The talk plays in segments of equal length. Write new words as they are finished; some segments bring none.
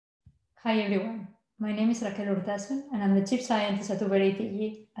Hi everyone, my name is Raquel Urtasun and I'm the Chief Scientist at Uber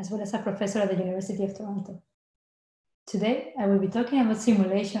ATG as well as a professor at the University of Toronto. Today, I will be talking about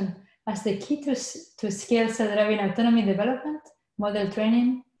simulation as the key to scale self-driving autonomy development, model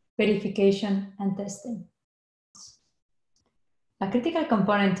training, verification, and testing. A critical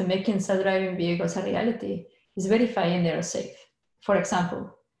component to making self-driving vehicles a reality is verifying they are safe. For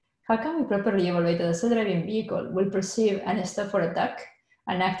example, how can we properly evaluate that a self-driving vehicle will perceive and stop for a duck,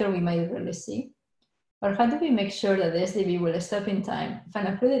 an actor we might rarely see? Or how do we make sure that the SDV will stop in time if an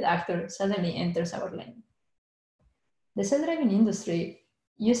occluded actor suddenly enters our lane? The self-driving industry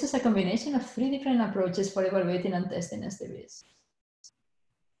uses a combination of three different approaches for evaluating and testing SDVs.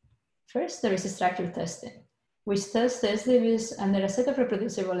 First, there is structured testing, which tests the SDVs under a set of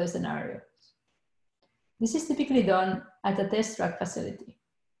reproducible scenarios. This is typically done at a test track facility.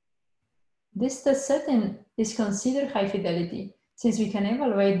 This test setting is considered high fidelity since we can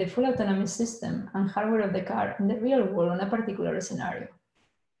evaluate the full autonomy system and hardware of the car in the real world on a particular scenario.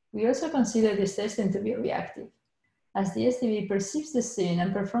 We also consider this testing to be reactive. As the SDV perceives the scene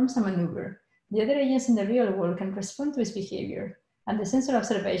and performs a maneuver, the other agents in the real world can respond to its behavior, and the sensor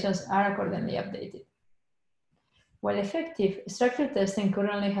observations are accordingly updated. While effective, structured testing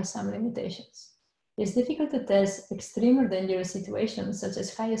currently has some limitations. It's difficult to test extreme or dangerous situations such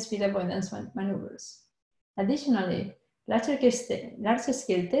as high-speed avoidance maneuvers. Additionally,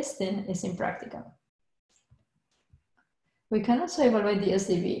 large-scale testing is impractical. We can also evaluate the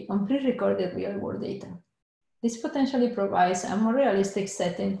SDV on pre-recorded real-world data. This potentially provides a more realistic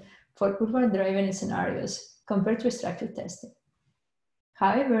setting for urban driving scenarios compared to structured testing.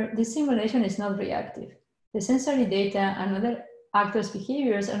 However, this simulation is not reactive. The sensory data and other actors'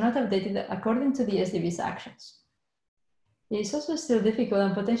 behaviors are not updated according to the SDV's actions. It is also still difficult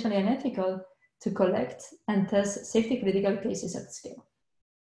and potentially unethical to collect and test safety-critical cases at scale.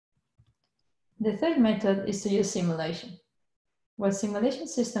 The third method is to use simulation. While simulation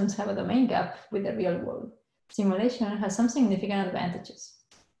systems have a domain gap with the real world, simulation has some significant advantages.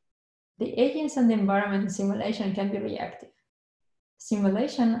 The agents and the environment in simulation can be reactive.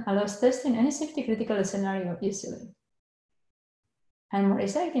 Simulation allows testing any safety-critical scenario easily. And more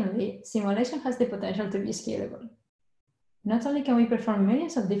excitingly, simulation has the potential to be scalable. Not only can we perform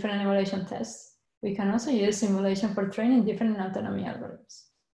millions of different evaluation tests, we can also use simulation for training different autonomy algorithms.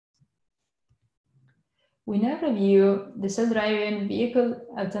 We now review the self-driving vehicle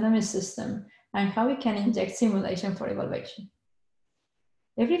autonomy system and how we can inject simulation for evaluation.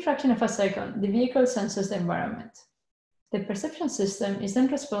 Every fraction of a second, the vehicle senses the environment. The perception system is then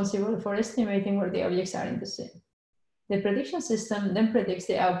responsible for estimating where the objects are in the scene. The prediction system then predicts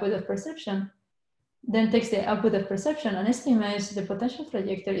the output of perception, then takes the output of perception and estimates the potential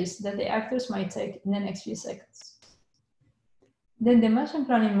trajectories that the actors might take in the next few seconds. Then the motion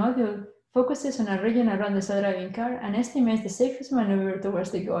planning module focuses on a region around the self-driving car and estimates the safest maneuver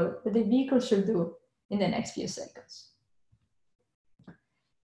towards the goal that the vehicle should do in the next few seconds.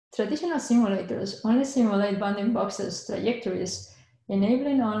 Traditional simulators only simulate bounding boxes trajectories,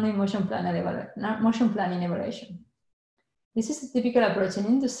 enabling only motion planning evaluation. This is a typical approach in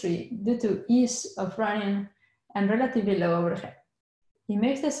industry due to ease of running and relatively low overhead. It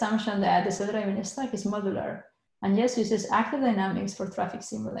makes the assumption that the self-driving stack is modular and just uses active dynamics for traffic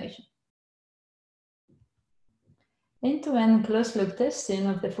simulation. End-to-end closed-loop testing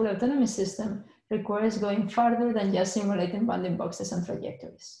of the full autonomy system requires going farther than just simulating bounding boxes and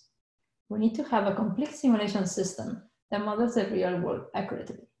trajectories. We need to have a complete simulation system that models the real world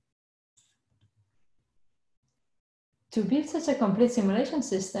accurately. To build such a complete simulation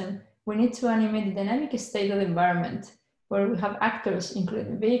system, we need to animate the dynamic state of the environment, where we have actors,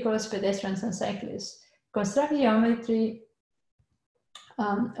 including vehicles, pedestrians, and cyclists, construct geometry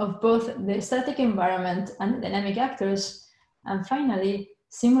of both the static environment and the dynamic actors, and finally,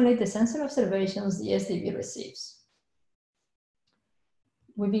 simulate the sensor observations the SDV receives.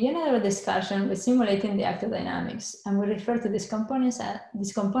 We begin our discussion with simulating the actor dynamics, and we refer to this component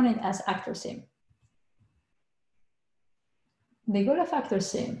as actor sim. The goal of actor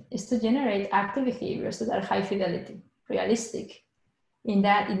sim is to generate actor behaviors that are high fidelity, realistic, in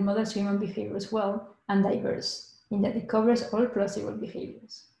that it models human behaviors well, and diverse, in that it covers all plausible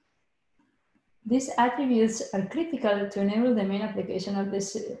behaviors. These attributes are critical to enable the main application of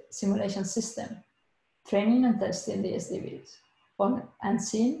this simulation system, training and testing the SDVs on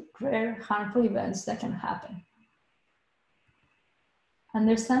unseen, rare, harmful events that can happen.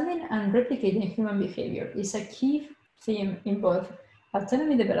 Understanding and replicating human behavior is a key theme in both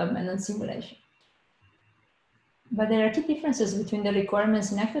autonomy development and simulation. But there are key differences between the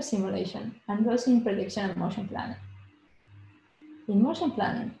requirements in actor simulation and those in prediction and motion planning. In motion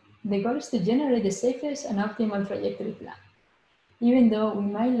planning, the goal is to generate the safest and optimal trajectory plan. Even though we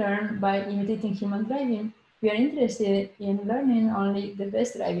might learn by imitating human driving, we are interested in learning only the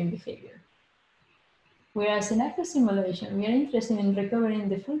best driving behavior. Whereas in active simulation, we are interested in recovering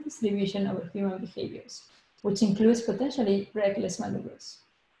the full distribution of human behaviors, which includes potentially reckless maneuvers.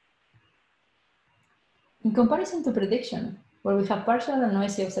 In comparison to prediction, where we have partial and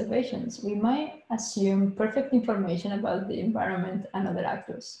noisy observations, we might assume perfect information about the environment and other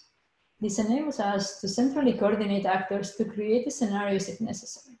actors. This enables us to centrally coordinate actors to create the scenarios if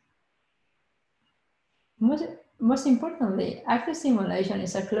necessary. Most importantly, active simulation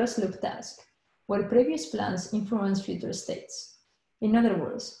is a closed-loop task, where previous plans influence future states. In other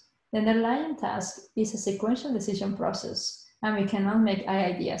words, the underlying task is a sequential decision process, and we cannot make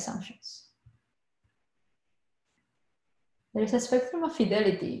IID assumptions. There is a spectrum of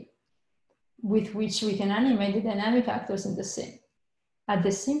fidelity with which we can animate the dynamic actors in the scene. At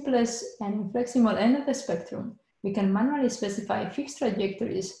the simplest and inflexible end of the spectrum, we can manually specify fixed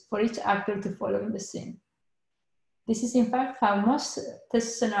trajectories for each actor to follow in the scene. This is in fact how most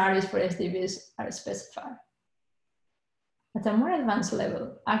test scenarios for SDVs are specified. At a more advanced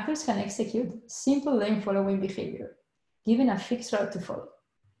level, actors can execute simple lane following behavior, given a fixed route to follow.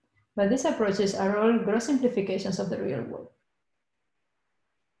 But these approaches are all gross simplifications of the real world.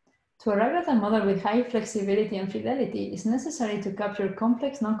 To arrive at a model with high flexibility and fidelity, it is necessary to capture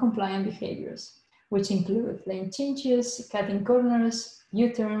complex non-compliant behaviors, which include lane changes, cutting corners,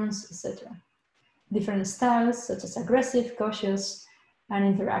 U-turns, etc. Different styles, such as aggressive, cautious, and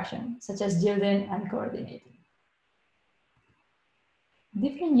interaction, such as yielding and coordinating.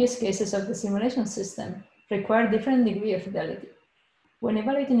 Different use cases of the simulation system require different degree of fidelity. When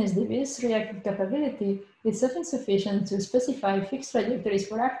evaluating SDV's reactive capability, it's often sufficient to specify fixed trajectories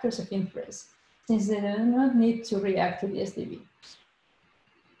for actors of interest, since they do not need to react to the SDV.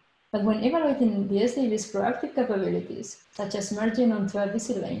 But when evaluating the SDV's proactive capabilities, such as merging onto a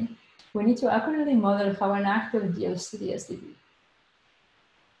busy lane, we need to accurately model how an actor yields to the SDV.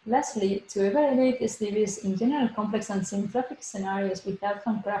 Lastly, to evaluate SDVs in general complex and sim traffic scenarios without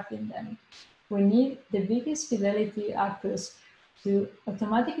handcrafting them, we need the biggest fidelity actors to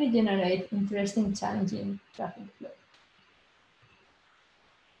automatically generate interesting, challenging traffic flow.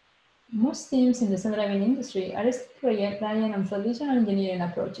 Most teams in the self-driving industry are still relying on traditional engineering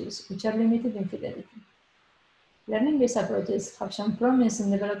approaches, which are limited in fidelity. Learning-based approaches have shown promise in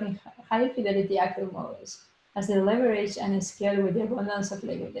developing higher fidelity actor models, as they leverage and scale with the abundance of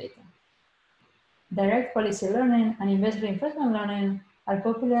labor data. Direct policy learning and event reinforcement learning are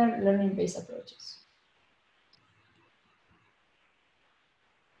popular learning-based approaches.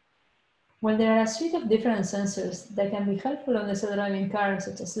 While there are a suite of different sensors that can be helpful on the self-driving car,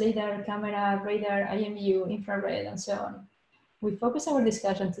 such as LiDAR, camera, radar, IMU, infrared, and so on, we focus our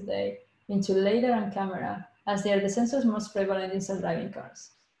discussion today into LiDAR and camera, as they are the sensors most prevalent in self-driving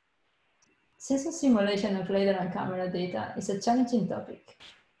cars. Sensor simulation of LiDAR and camera data is a challenging topic.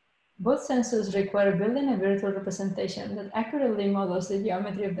 Both sensors require building a virtual representation that accurately models the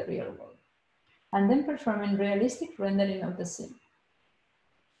geometry of the real world, and then performing realistic rendering of the scene.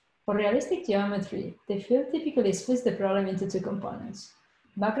 For realistic geometry, the field typically splits the problem into two components: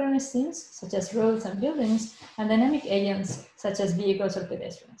 background scenes, such as roads and buildings, and dynamic agents, such as vehicles or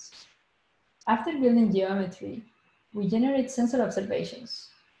pedestrians. After building geometry, we generate sensor observations.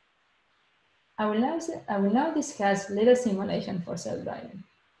 I will now discuss LiDAR simulation for self-driving.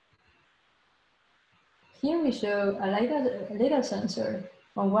 Here we show a LiDAR sensor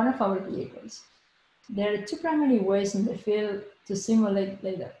on one of our vehicles. There are two primary ways in the field to simulate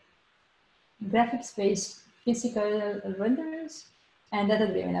LiDAR: graphics-based physical renderers and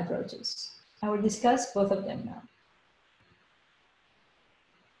data-driven approaches. I will discuss both of them now.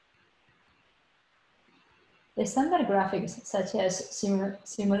 The standard graphics, such as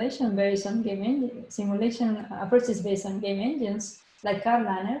simulation approaches based on game engines, like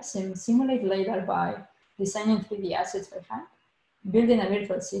CarLiner, simulate LiDAR by designing 3D assets by hand, building a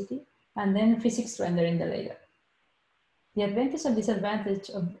virtual city, and then physics rendering the LiDAR. The advantage and disadvantage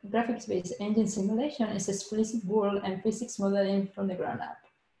of graphics-based engine simulation is explicit world and physics modeling from the ground up.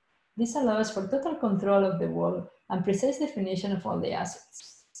 This allows for total control of the world and precise definition of all the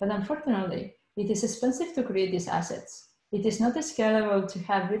assets. But unfortunately, it is expensive to create these assets. It is not scalable to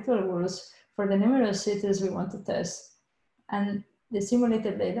have virtual worlds for the numerous cities we want to test, and the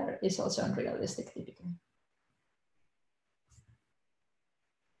simulated LiDAR is also unrealistic typically.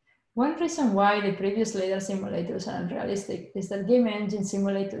 One reason why the previous LiDAR simulators are unrealistic is that game engine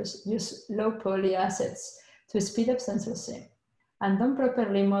simulators use low poly assets to speed up sensor sim and don't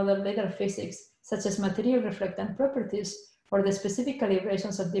properly model LiDAR physics, such as material reflectance properties, or the specific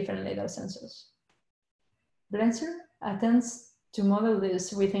calibrations of different LiDAR sensors. Blensor attempts to model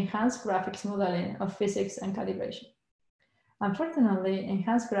this with enhanced graphics modeling of physics and calibration. Unfortunately,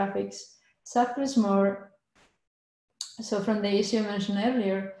 enhanced graphics suffers more so from the issue mentioned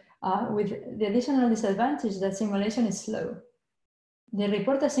earlier, with the additional disadvantage that simulation is slow. They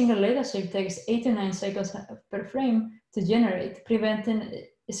report a single LiDAR shape takes 8 to 9 seconds per frame to generate, preventing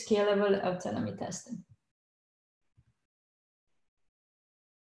scalable autonomy testing.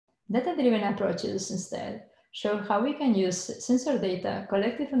 Data-driven approaches instead show how we can use sensor data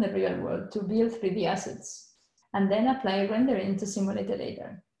collected from the real world to build 3D assets, and then apply rendering to simulate the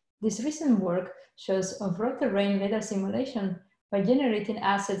LiDAR. This recent work shows off-road terrain LiDAR simulation by generating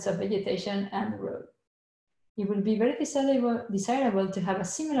assets of vegetation and road. It will be very desirable to have a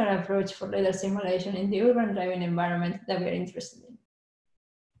similar approach for LiDAR simulation in the urban driving environment that we are interested in.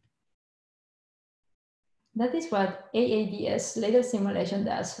 That is what AADS LiDAR simulation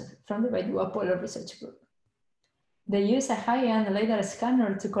does from the Baidu Apollo Research Group. They use a high-end LiDAR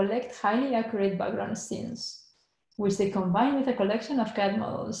scanner to collect highly accurate background scenes, which they combine with a collection of CAD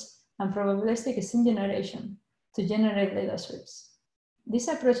models and probabilistic scene generation to generate LiDAR sweeps. This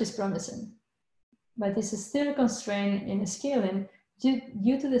approach is promising, but is still constrained in scaling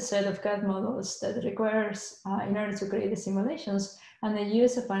due to the set of CAD models that it requires in order to create the simulations and the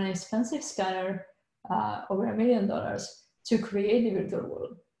use of an expensive scanner over $1 million to create the virtual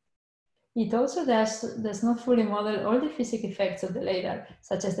world. It also does not fully model all the physical effects of the LiDAR,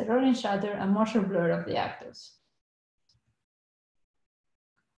 such as the rolling shutter and motion blur of the actors.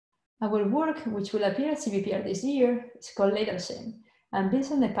 Our work, which will appear at CVPR this year, is called LiDAR Sim, and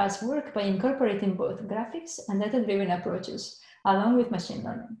builds on the past work by incorporating both graphics and data-driven approaches, along with machine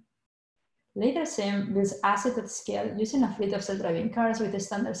learning. LiDAR Sim builds assets at scale using a fleet of self-driving cars with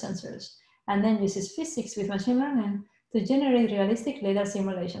standard sensors, and then uses physics with machine learning to generate realistic LiDAR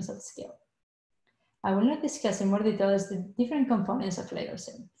simulations at scale. I will not discuss in more details the different components of LiDAR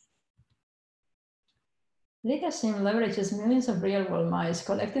Sim. LiDAR Sim leverages millions of real-world miles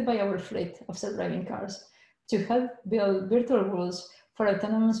collected by our fleet of self-driving cars to help build virtual worlds for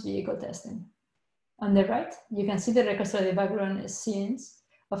autonomous vehicle testing. On the right, you can see the reconstructed background scenes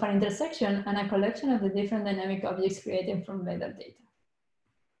of an intersection and a collection of the different dynamic objects created from LiDAR data.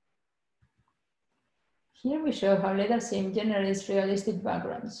 Here we show how LiDAR Sim generates realistic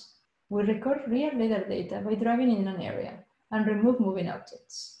backgrounds. We record real LiDAR data by driving in an area and remove moving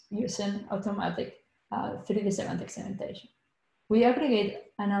objects using automatic 3D semantic segmentation. We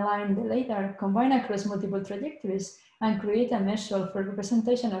aggregate and align the LiDAR, combine across multiple trajectories, and create a mesh for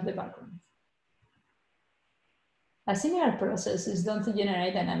representation of the background. A similar process is done to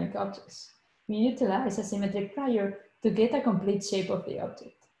generate dynamic objects. We utilize a symmetric prior to get a complete shape of the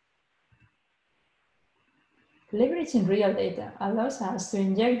object. Leveraging real data allows us to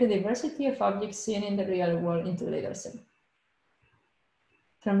inject the diversity of objects seen in the real world into LiDAR Sim.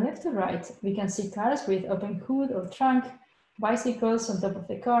 From left to right, we can see cars with open hood or trunk, bicycles on top of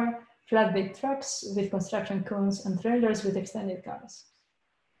the car, flatbed trucks with construction cones, and trailers with extended cars.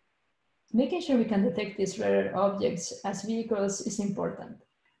 Making sure we can detect these rare objects as vehicles is important.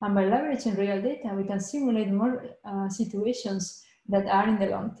 And by leveraging real data, we can simulate more situations that are in the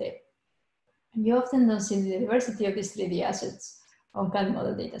long tail. You often don't see the diversity of these 3D assets on CAD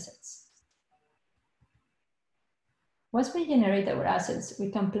model datasets. Once we generate our assets, we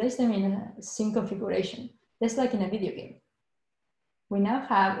can place them in a sim configuration, just like in a video game. We now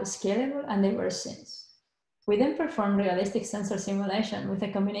have scalable and diverse scenes. We then perform realistic sensor simulation with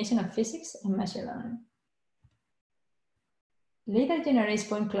a combination of physics and machine learning. LiDAR generates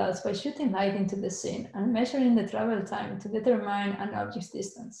point clouds by shooting light into the scene and measuring the travel time to determine an object's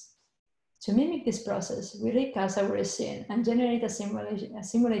distance. To mimic this process, we recast our scene and generate a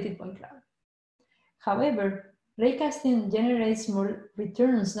simulated point cloud. However, raycasting generates more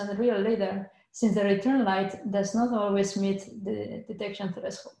returns than the real LiDAR, since the return light does not always meet the detection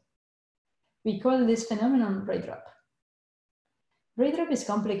threshold. We call this phenomenon ray drop. Ray drop is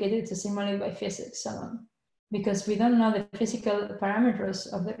complicated to simulate by physics alone, because we don't know the physical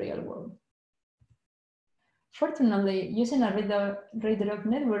parameters of the real world. Fortunately, using a ray drop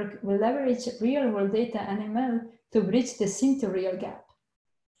network will leverage real-world data and ML to bridge the sim-to-real gap.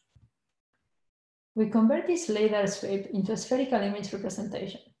 We convert this LiDAR sweep into a spherical image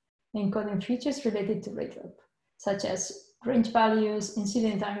representation, encoding features related to ray drop, such as range values,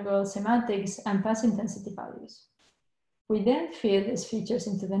 incident angle, semantics, and path intensity values. We then feed these features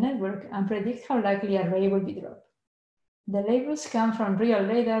into the network and predict how likely a ray will be dropped. The labels come from real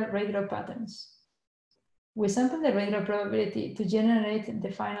LiDAR ray drop patterns. We sample the ray drop probability to generate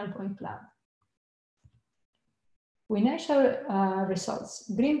the final point cloud. We now show results.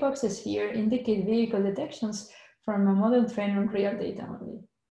 Green boxes here indicate vehicle detections from a model trained on real data only.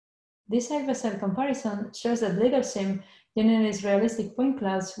 This side-by-side comparison shows that LiDAR-SIM generates realistic point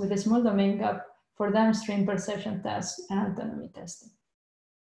clouds with a small domain gap for downstream perception tasks and autonomy testing.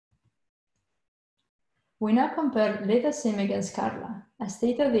 We now compare LiDAR-SIM against Carla, a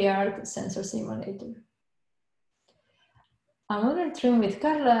state-of-the-art sensor simulator. A model trained with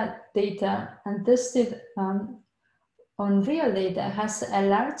Carla data and tested on real data has a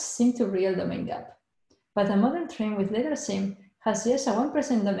large sim-to-real domain gap, but a model trained with LiDAR-SIM has just a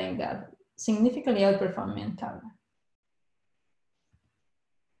 1% domain gap, significantly outperforming Carla.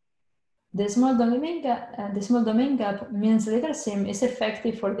 The small domain gap means LiDAR-SIM is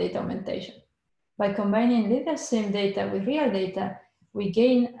effective for data augmentation. By combining LiDAR-SIM data with real data, we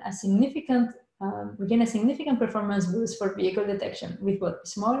gain a significant performance boost for vehicle detection with both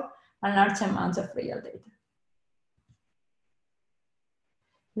small and large amounts of real data.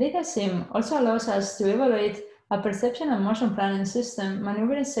 LiDAR-SIM also allows us to evaluate a perception and motion planning system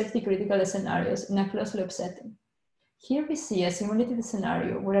maneuvering safety-critical scenarios in a closed-loop setting. Here we see a simulated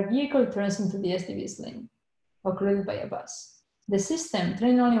scenario where a vehicle turns into the SDV's lane, occluded by a bus. The system,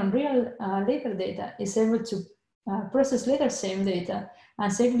 trained only on real LiDAR data, is able to process LiDAR-SIM data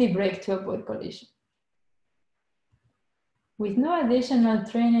and safely brake to avoid collision. With no additional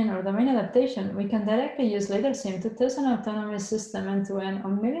training or domain adaptation, we can directly use LiDAR-SIM to test an autonomous system end-to-end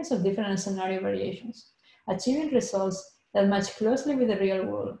on millions of different scenario variations, achieving results that match closely with the real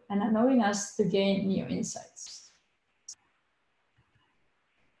world and allowing us to gain new insights.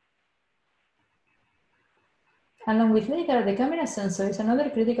 Along with LiDAR, the camera sensor is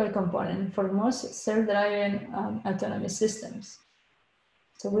another critical component for most self-driving autonomous systems.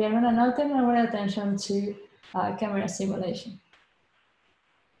 So we are going to now turn our attention to camera simulation.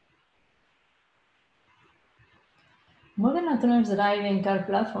 Modern autonomous driving car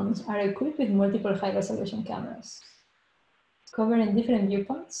platforms are equipped with multiple high-resolution cameras, covering different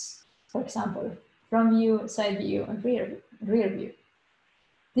viewpoints, for example, front view, side view, and rear view.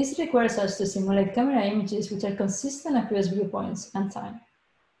 This requires us to simulate camera images which are consistent across viewpoints and time.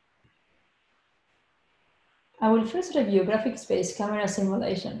 I will first review graphics-based camera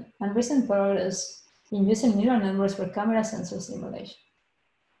simulation and recent progress in using neural networks for camera sensor simulation.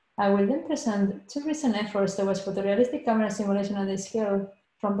 I will then present two recent efforts towards photorealistic camera simulation at this scale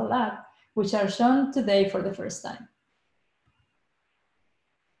from the lab, which are shown today for the first time.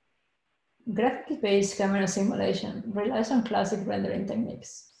 Graphics-based camera simulation relies on classic rendering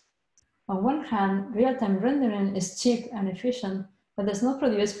techniques. On one hand, real-time rendering is cheap and efficient, but does not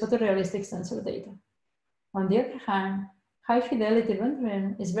produce photorealistic sensor data. On the other hand, high-fidelity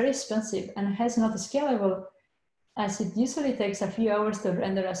rendering is very expensive and hence not scalable, as it usually takes a few hours to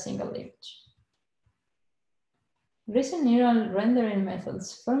render a single image. Recent neural rendering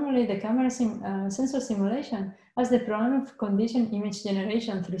methods formulate the camera sensor simulation as the problem of conditioned image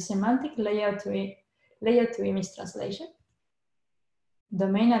generation through semantic layout to image translation,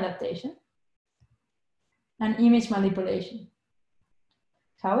 domain adaptation, and image manipulation.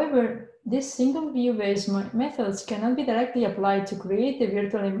 However, these single view-based methods cannot be directly applied to create the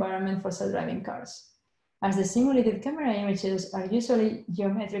virtual environment for self-driving cars, as the simulated camera images are usually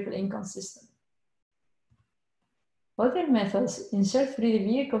geometrically inconsistent. Other methods insert 3D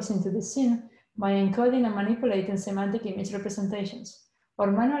vehicles into the scene by encoding and manipulating semantic image representations,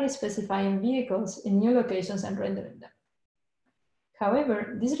 or manually specifying vehicles in new locations and rendering them.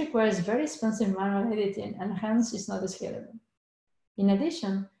 However, this requires very expensive manual editing and hence is not scalable. In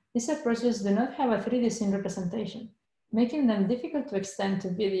addition, these approaches do not have a 3D scene representation, making them difficult to extend to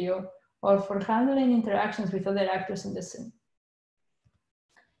video or for handling interactions with other actors in the scene.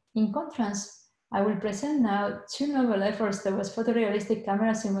 In contrast, I will present now two novel efforts towards photorealistic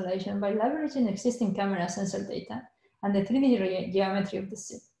camera simulation by leveraging existing camera sensor data and the 3D geometry of the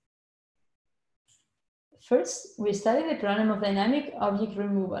scene. First, we study the problem of dynamic object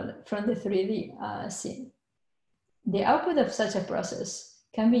removal from the 3D scene. The output of such a process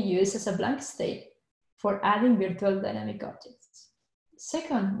can be used as a blank state for adding virtual dynamic objects.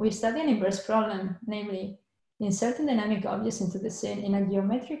 Second, we study an inverse problem, namely, inserting dynamic objects into the scene in a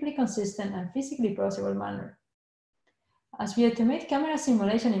geometrically consistent and physically plausible manner. As we automate camera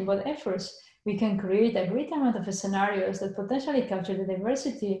simulation in both efforts, we can create a great amount of scenarios that potentially capture the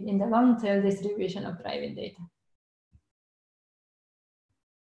diversity in the long-tail distribution of driving data.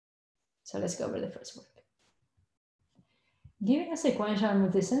 So let's go over the first work. Given a sequential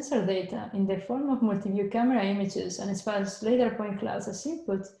multi-sensor data in the form of multi-view camera images and sparse LiDAR point clouds as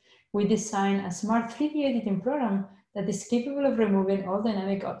input, we design a smart 3D editing program that is capable of removing all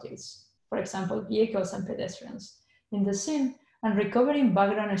dynamic objects, for example, vehicles and pedestrians, in the scene and recovering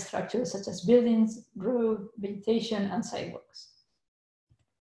background structures such as buildings, road, vegetation, and sidewalks.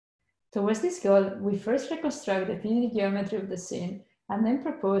 Towards this goal, we first reconstruct the 3D geometry of the scene and then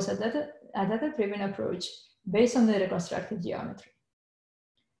propose a data-driven approach based on the reconstructed geometry.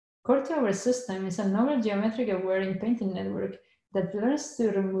 Core to our system is a novel geometric-aware in-painting network that learns to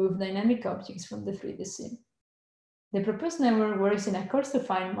remove dynamic objects from the 3D scene. The proposed network works in a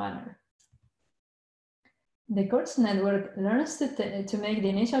coarse-to-fine manner. The coarse network learns to make the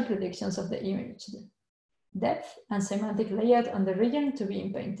initial predictions of the image, depth, and semantic layout on the region to be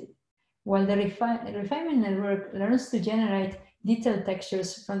in-painted, while the refinement network learns to generate detailed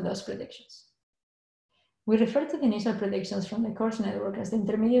textures from those predictions. We refer to the initial predictions from the coarse network as the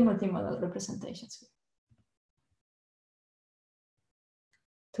intermediate multimodal representations.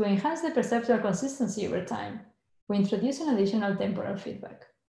 To enhance the perceptual consistency over time, we introduce an additional temporal feedback.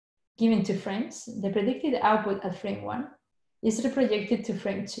 Given 2 frames, the predicted output at frame 1 is reprojected to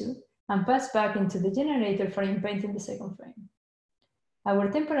frame 2 and passed back into the generator for in-painting the second frame. Our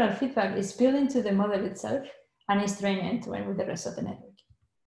temporal feedback is built into the model itself and is trained end-to-end with the rest of the network.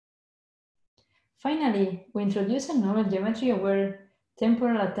 Finally, we introduce a novel geometry-aware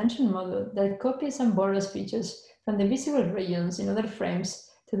temporal attention model that copies and borrows features from the visible regions in other frames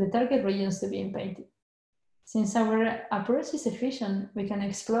to the target regions to be in-painted. Since our approach is efficient, we can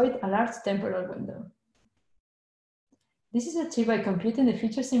exploit a large temporal window. This is achieved by computing the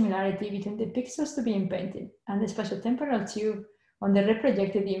feature similarity between the pixels to be in-painted and the spatiotemporal tube on the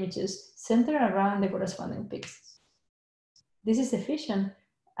reprojected images centered around the corresponding pixels. This is efficient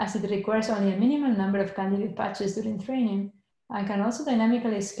as it requires only a minimal number of candidate patches during training and can also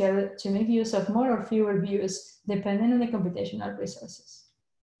dynamically scale to make use of more or fewer views depending on the computational resources.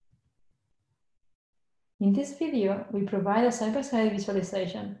 In this video, we provide a side-by-side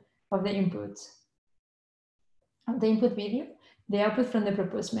visualization of the inputs. Of the input video, the output from the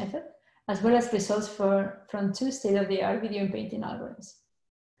proposed method, as well as results from 2 state-of-the-art video painting algorithms.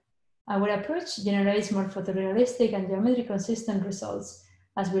 Our approach generates more photorealistic and geometrically consistent results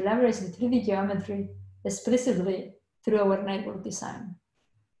as we leverage the 3D geometry explicitly through our network design.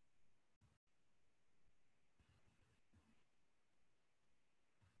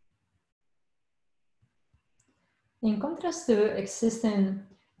 In contrast to existing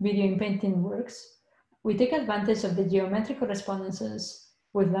video in painting works, we take advantage of the geometric correspondences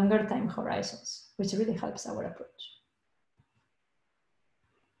with longer time horizons, which really helps our approach.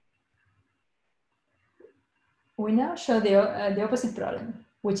 We now show the opposite problem,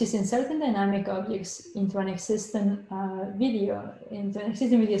 which is inserting dynamic objects into an existing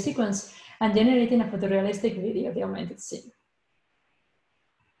video sequence and generating a photorealistic video of the augmented scene.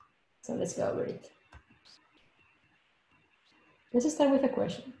 So let's go over it. Let's start with a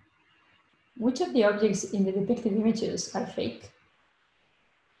question. Which of the objects in the depicted images are fake?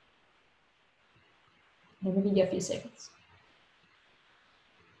 Let me give you a few seconds.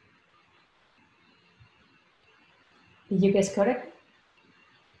 Did you guess correct?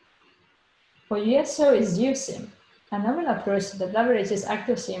 What you just saw is GeoSim, a novel approach that leverages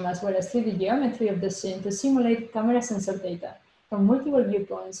active sim as well as 3D geometry of the scene to simulate camera sensor data from multiple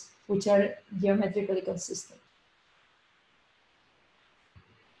viewpoints which are geometrically consistent.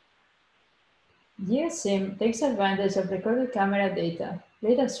 GeoSim takes advantage of recorded camera data,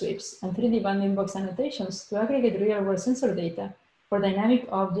 data sweeps, and 3D bounding box annotations to aggregate real-world sensor data for dynamic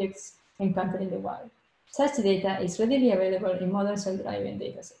objects encountered in the wild. Such data is readily available in modern self-driving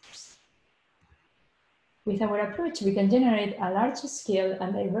datasets. With our approach, we can generate a large-scale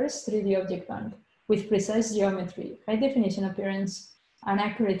and diverse 3D object bank with precise geometry, high-definition appearance, and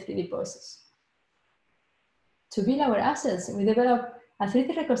accurate 3D poses. To build our assets, we develop a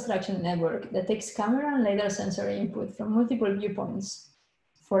 3D reconstruction network that takes camera and LiDAR sensor input from multiple viewpoints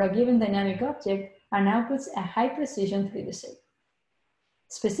for a given dynamic object and outputs a high-precision 3D shape.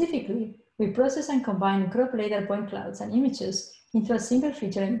 Specifically, we process and combine crop LiDAR point clouds and images into a single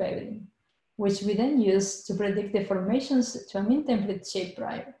feature embedding, which we then use to predict the formations to a mean template shape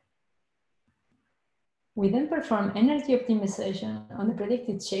prior. We then perform energy optimization on the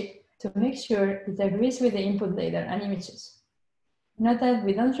predicted shape to make sure it agrees with the input LiDAR and images. Note that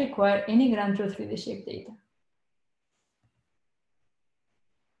we don't require any ground truth 3D shape data.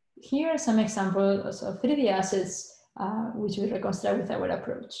 Here are some examples of 3D assets which we reconstruct with our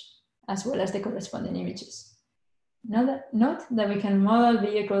approach, as well as the corresponding images. Note that we can model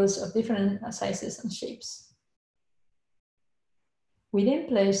vehicles of different sizes and shapes. We then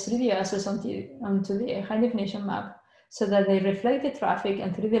place 3D assets onto the high-definition map so that they reflect the traffic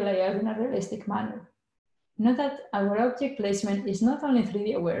and 3D layout in a realistic manner. Note that our object placement is not only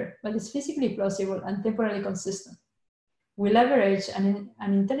 3D aware, but is physically plausible and temporally consistent. We leverage an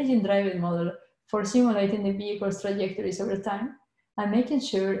intelligent driving model for simulating the vehicle's trajectories over time and making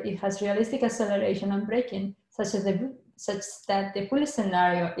sure it has realistic acceleration and braking such that the full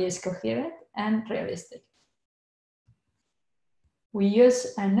scenario is coherent and realistic. We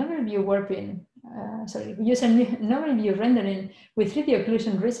use an overview rendering with 3D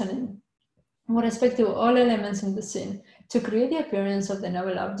occlusion reasoning with respect to all elements in the scene to create the appearance of the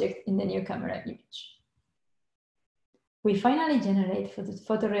novel object in the new camera image. We finally generate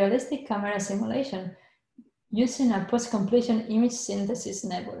photorealistic camera simulation using a post-completion image synthesis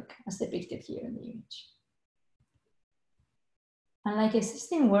network, as depicted here in the image. Unlike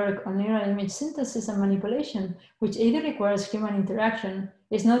existing work on neural image synthesis and manipulation, which either requires human interaction,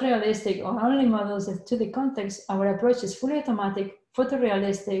 is not realistic, or only models the 2D context, our approach is fully automatic,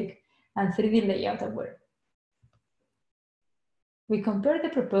 photorealistic, and 3D layout aware. We compare the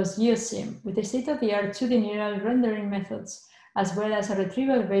proposed GeoSim with the state-of-the-art 2D neural rendering methods, as well as a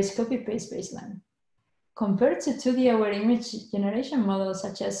retrieval-based copy-paste baseline. Compared to 2D-aware image generation models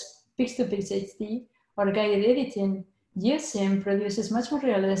such as Pix2Pix HD or guided editing, GeoSim produces much more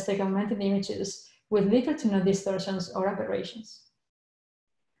realistic augmented images with little to no distortions or aberrations.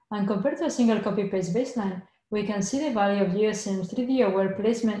 And compared to a single copy-paste baseline, we can see the value of GeoSim's 3D-aware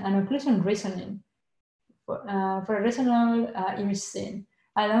placement and occlusion reasoning for a reasonable image scene,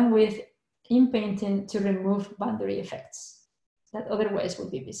 along with in-painting to remove boundary effects that otherwise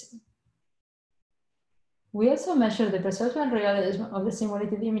would be visible. We also measure the perceptual realism of the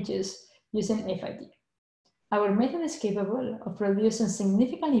simulated images using A5D. Our method is capable of producing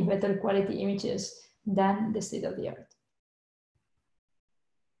significantly better quality images than the state-of-the-art.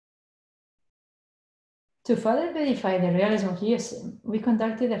 To further verify the realism of GeoSim, we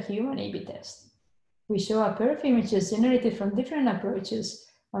conducted a human A/B test. We show a pair of images generated from different approaches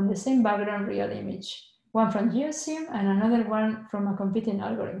on the same background real image, one from GeoSim and another one from a competing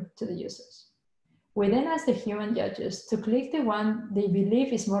algorithm to the users. We then ask the human judges to click the one they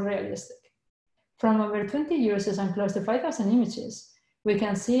believe is more realistic. From over 20 users and close to 5,000 images, we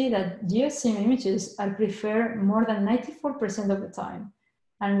can see that GeoSim images are preferred more than 94% of the time,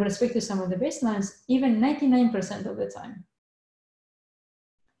 and with respect to some of the baselines, even 99% of the time.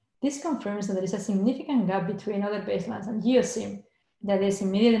 This confirms that there is a significant gap between other baselines and GeoSim that is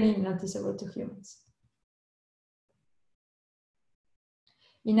immediately noticeable to humans.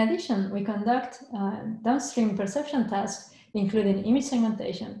 In addition, we conduct downstream perception tasks, including image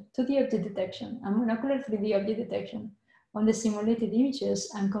segmentation, 2D object detection, and monocular 3D object detection on the simulated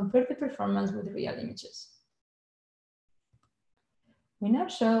images and compare the performance with real images. We now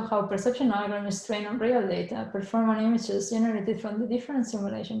show how perception algorithms trained on real data perform on images generated from the different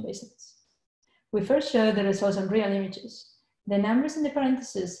simulation basins. We first show the results on real images. The numbers in the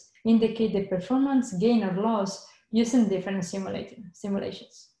parentheses indicate the performance gain or loss using different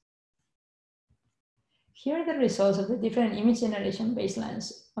simulations. Here are the results of the different image generation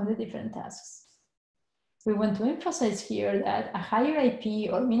baselines on the different tasks. We want to emphasize here that a higher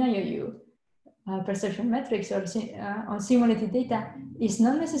IP or mean IOU perception metrics or on simulated data is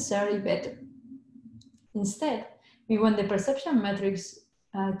not necessarily better. Instead, we want the perception metrics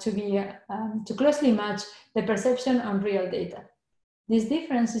to closely match the perception on real data. This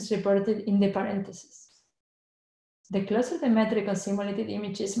difference is reported in the parentheses. The closer the metric on simulated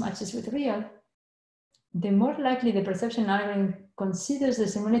images matches with real, the more likely the perception algorithm considers the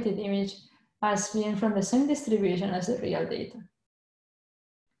simulated image as being from the same distribution as the real data.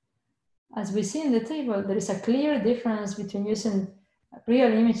 As we see in the table, there is a clear difference between using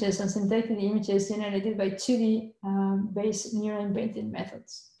real images and synthetic images generated by 2D based neural painting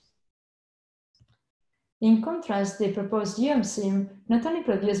methods. In contrast, the proposed GeoSim not only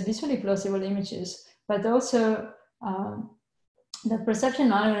produce visually plausible images, but also the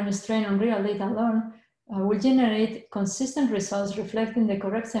perception algorithm trained on real data alone will generate consistent results reflecting the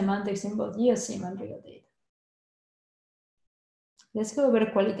correct semantics in both GeoSim and real data. Let's go over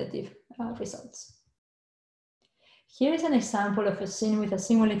qualitative results. Here is an example of a scene with a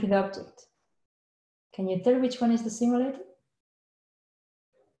simulated object. Can you tell which one is the simulated?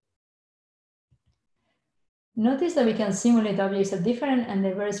 Notice that we can simulate objects at different and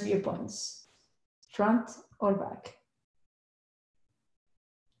diverse viewpoints, front or back,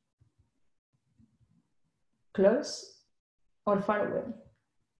 close or far away.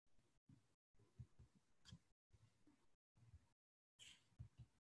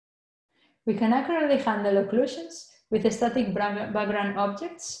 We can accurately handle occlusions with static background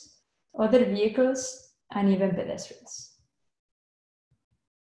objects, other vehicles, and even pedestrians.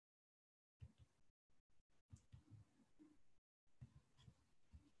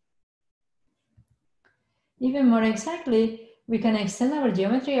 Even more exactly, we can extend our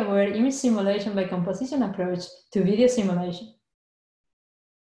geometry-aware image simulation by composition approach to video simulation.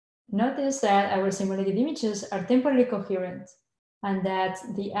 Notice that our simulated images are temporally coherent and that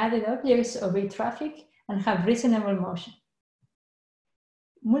the added objects obey traffic and have reasonable motion.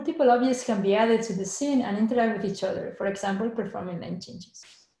 Multiple objects can be added to the scene and interact with each other, for example, performing lane changes.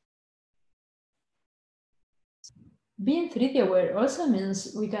 Being 3D aware also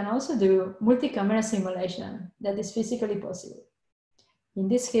means we can also do multi-camera simulation that is physically possible. In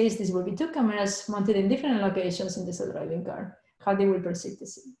this case, this will be 2 cameras mounted in different locations in the self-driving car, how they will perceive the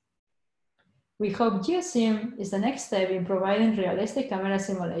scene. We hope GeoSim is the next step in providing realistic camera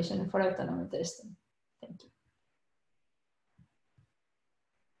simulation for autonomy testing. Thank you.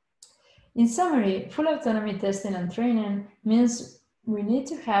 In summary, full autonomy testing and training means we need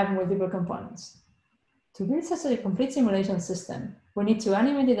to have multiple components. To build such a complete simulation system, we need to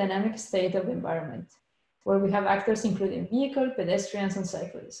animate the dynamic state of the environment, where we have actors including vehicle, pedestrians, and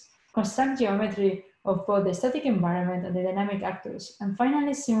cyclists, construct geometry of both the static environment and the dynamic actors, and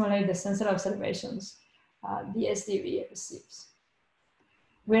finally simulate the sensor observations the SDV receives.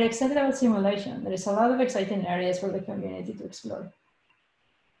 We're excited about simulation. There is a lot of exciting areas for the community to explore.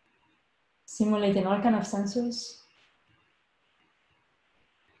 Simulating all kinds of sensors,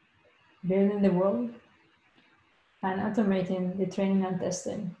 building the world, and automating the training and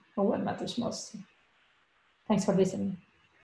testing of what matters most. Thanks for listening.